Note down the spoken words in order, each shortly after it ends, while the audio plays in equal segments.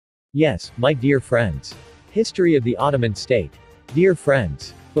Yes, my dear friends. History of the Ottoman state. Dear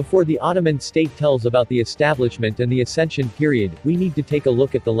friends, before the Ottoman state tells about the establishment and the ascension period, we need to take a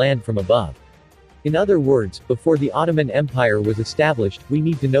look at the land from above. In other words, before the Ottoman Empire was established, we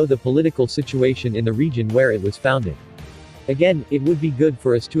need to know the political situation in the region where it was founded. Again, it would be good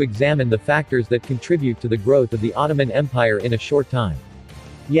for us to examine the factors that contribute to the growth of the Ottoman Empire in a short time.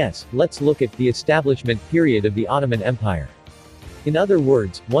 Yes, let's look at the establishment period of the Ottoman Empire. In other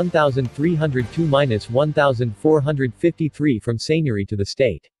words, 1302–1453 from Seigneury to the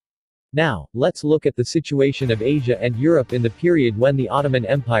state. Now, let's look at the situation of Asia and Europe in the period when the Ottoman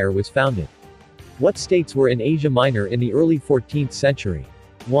Empire was founded. What states were in Asia Minor in the early 14th century?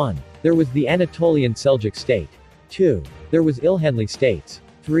 1. There was the Anatolian Seljuk state. 2. There was İlhanlı States.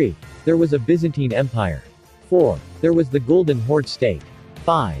 3. There was a Byzantine Empire. 4. There was the Golden Horde state.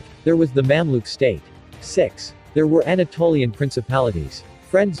 5. There was the Mamluk state. 6. There were Anatolian principalities.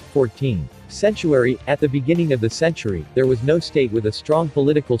 Friends, 14. Century, at the beginning of the century, there was no state with a strong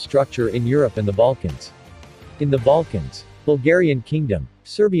political structure in Europe and the Balkans. In the Balkans, Bulgarian Kingdom,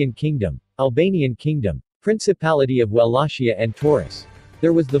 Serbian Kingdom, Albanian Kingdom, Principality of Wallachia and Taurus.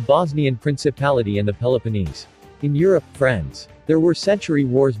 There was the Bosnian Principality and the Peloponnese. In Europe, friends, there were century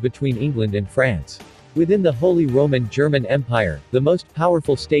wars between England and France. Within the Holy Roman German Empire, the most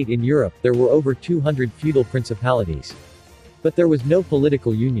powerful state in Europe, there were over 200 feudal principalities. But there was no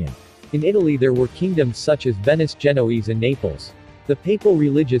political union. In Italy there were kingdoms such as Venice, Genoese and Naples. The papal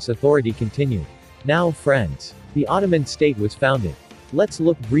religious authority continued. Now friends, the Ottoman state was founded. Let's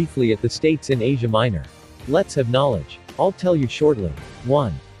look briefly at the states in Asia Minor. Let's have knowledge. I'll tell you shortly.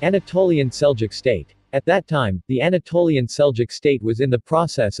 1. Anatolian Seljuk state. At that time, the Anatolian Seljuk state was in the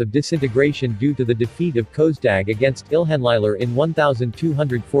process of disintegration due to the defeat of Köstag against İlhanlılar in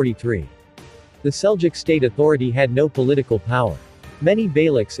 1243. The Seljuk state authority had no political power. Many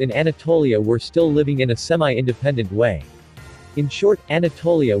beyliks in Anatolia were still living in a semi-independent way. In short,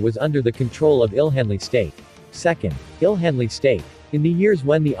 Anatolia was under the control of İlhanlı state. 2nd. İlhanlı state. In the years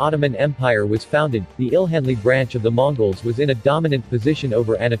when the Ottoman Empire was founded, the İlhanlı branch of the Mongols was in a dominant position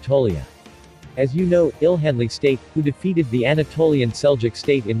over Anatolia. As you know, İlhanlı state, who defeated the Anatolian Seljuk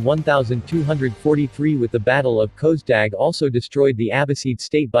state in 1243 with the Battle of Köstag, also destroyed the Abbasid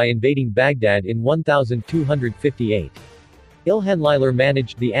state by invading Baghdad in 1258. İlhanlılar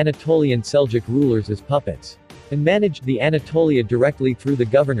managed the Anatolian Seljuk rulers as puppets, and managed the Anatolia directly through the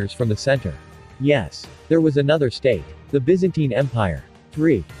governors from the center. Yes, there was another state, the Byzantine Empire.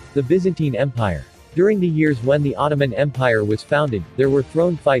 3. The Byzantine Empire. During the years when the Ottoman Empire was founded, there were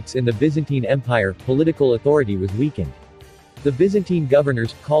throne fights in the Byzantine Empire, political authority was weakened. The Byzantine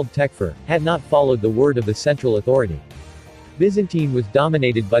governors, called tekfur, had not followed the word of the central authority. Byzantine was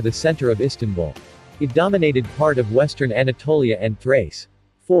dominated by the center of Istanbul. It dominated part of western Anatolia and Thrace.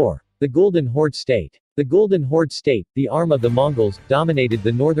 4. The Golden Horde state. The Golden Horde state, the arm of the Mongols, dominated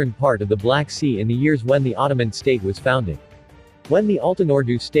the northern part of the Black Sea in the years when the Ottoman state was founded. When the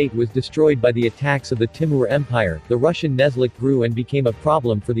Altınordu state was destroyed by the attacks of the Timur Empire, the Russian Nezlik grew and became a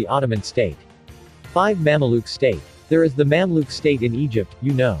problem for the Ottoman state. 5. Mamluk state. There is the Mamluk state in Egypt,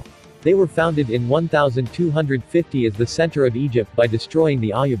 you know. They were founded in 1250 as the center of Egypt by destroying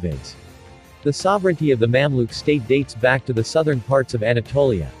the Ayyubids. The sovereignty of the Mamluk state dates back to the southern parts of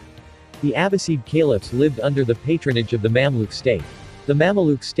Anatolia. The Abbasid caliphs lived under the patronage of the Mamluk state. The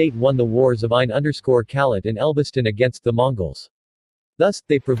Mamluk state won the wars of Ayn-Khalid and Elbistan against the Mongols. Thus,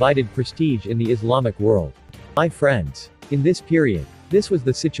 they provided prestige in the Islamic world. My friends, in this period, this was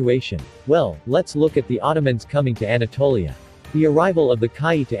the situation. Well, let's look at the Ottomans coming to Anatolia. The arrival of the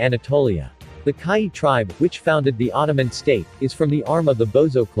Kai to Anatolia. The Kai tribe, which founded the Ottoman state, is from the arm of the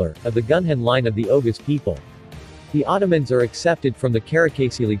Bozoklar, of the Gunhan line of the Oghuz people. The Ottomans are accepted from the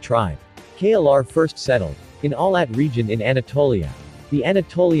Karakasili tribe. KLR first settled in Alat region in Anatolia. The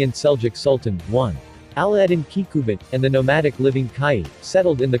Anatolian Seljuk Sultan, 1. Alaeddin Kikubit, and the nomadic living Kai,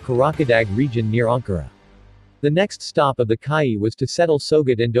 settled in the Karakadag region near Ankara. The next stop of the Kai was to settle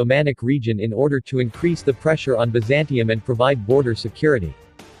Sogat and Domanic region in order to increase the pressure on Byzantium and provide border security.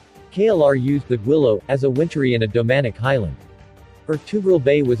 KLR used the Gwillow as a wintry and a Domanic highland. Ertugrul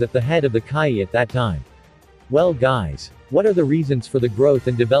Bey was at the head of the Kai at that time. Well guys, what are the reasons for the growth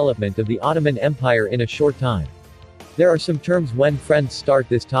and development of the Ottoman Empire in a short time? There are some terms when friends start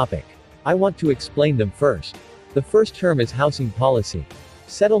this topic. I want to explain them first. The first term is housing policy.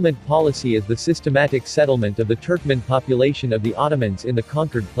 Settlement policy is the systematic settlement of the Turkmen population of the Ottomans in the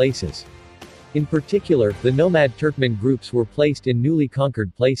conquered places. In particular, the nomad Turkmen groups were placed in newly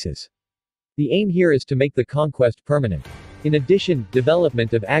conquered places. The aim here is to make the conquest permanent. In addition,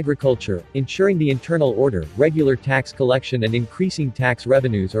 development of agriculture, ensuring the internal order, regular tax collection and increasing tax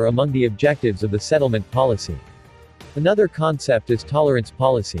revenues are among the objectives of the settlement policy. Another concept is tolerance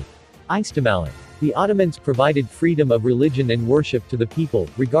policy. İstemalik. The Ottomans provided freedom of religion and worship to the people,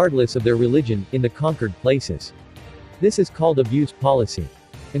 regardless of their religion, in the conquered places. This is called abuse policy.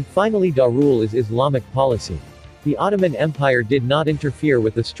 And finally, Darul is Islamic policy. The Ottoman Empire did not interfere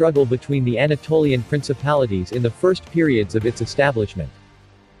with the struggle between the Anatolian principalities in the first periods of its establishment.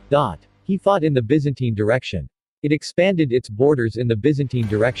 He fought in the Byzantine direction. It expanded its borders in the Byzantine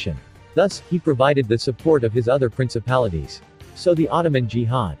direction. Thus, he provided the support of his other principalities. So the Ottoman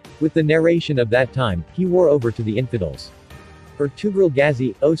Jihad. With the narration of that time, he wore over to the infidels. Ertugrul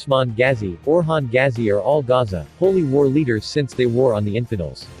Gazi, Osman Gazi, Orhan Gazi are all Gaza, holy war leaders since they war on the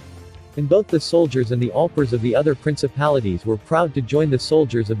infidels. And both the soldiers and the Alpers of the other principalities were proud to join the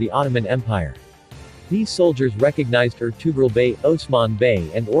soldiers of the Ottoman Empire. These soldiers recognized Ertugrul Bey, Osman Bey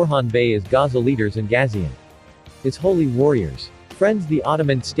and Orhan Bey as Gaza leaders and Gazian as holy warriors. Friends, the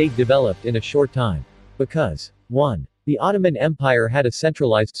Ottoman state developed in a short time. Because 1. The Ottoman Empire had a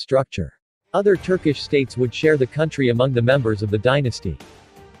centralized structure. Other Turkish states would share the country among the members of the dynasty.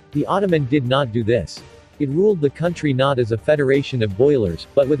 The Ottoman did not do this. It ruled the country not as a federation of boilers,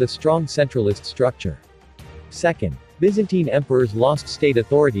 but with a strong centralist structure. Second, Byzantine emperors lost state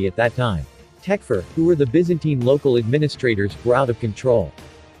authority at that time. Tekfur, who were the Byzantine local administrators, were out of control.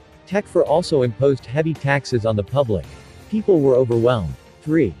 Tekfur also imposed heavy taxes on the public. People were overwhelmed.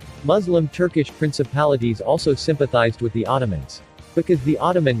 3. Muslim Turkish principalities also sympathized with the Ottomans. Because the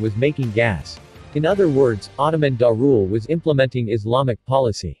Ottoman was making gas. In other words, Ottoman Darul was implementing Islamic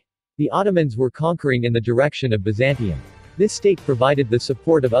policy. The Ottomans were conquering in the direction of Byzantium. This state provided the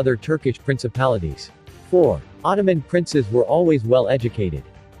support of other Turkish principalities. 4. Ottoman princes were always well educated.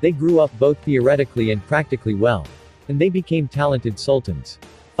 They grew up both theoretically and practically well. And they became talented sultans.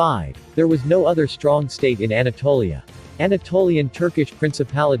 5. There was no other strong state in Anatolia. Anatolian Turkish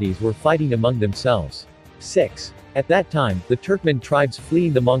principalities were fighting among themselves. 6. At that time, the Turkmen tribes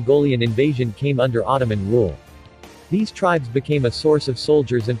fleeing the Mongolian invasion came under Ottoman rule. These tribes became a source of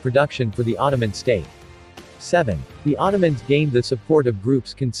soldiers and production for the Ottoman state. 7. The Ottomans gained the support of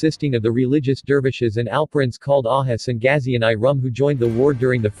groups consisting of the religious dervishes and Alperans called Ahas and Gazian I Rum who joined the war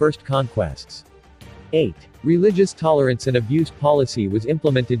during the first conquests. 8. Religious tolerance and abuse policy was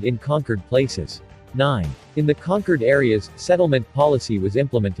implemented in conquered places. 9. In the conquered areas, settlement policy was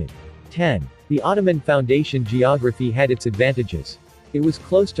implemented. 10. The Ottoman Foundation geography had its advantages. It was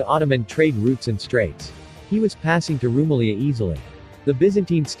close to Ottoman trade routes and straits. He was passing to Rumelia easily. The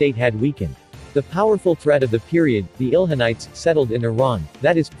Byzantine state had weakened. The powerful threat of the period, the Ilkhanites, settled in Iran,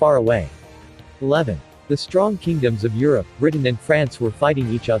 that is, far away. 11. The strong kingdoms of Europe, Britain and France were fighting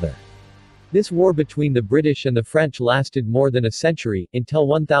each other. This war between the British and the French lasted more than a century, until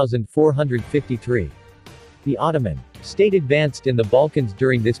 1453. The Ottoman state advanced in the Balkans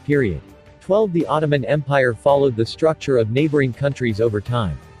during this period. 12. The Ottoman Empire followed the structure of neighboring countries over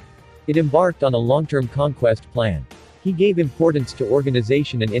time. It embarked on a long-term conquest plan. He gave importance to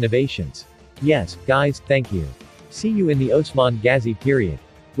organization and innovations. Yes, guys, thank you. See you in the Osman Gazi period.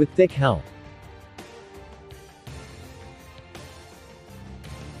 With thick help.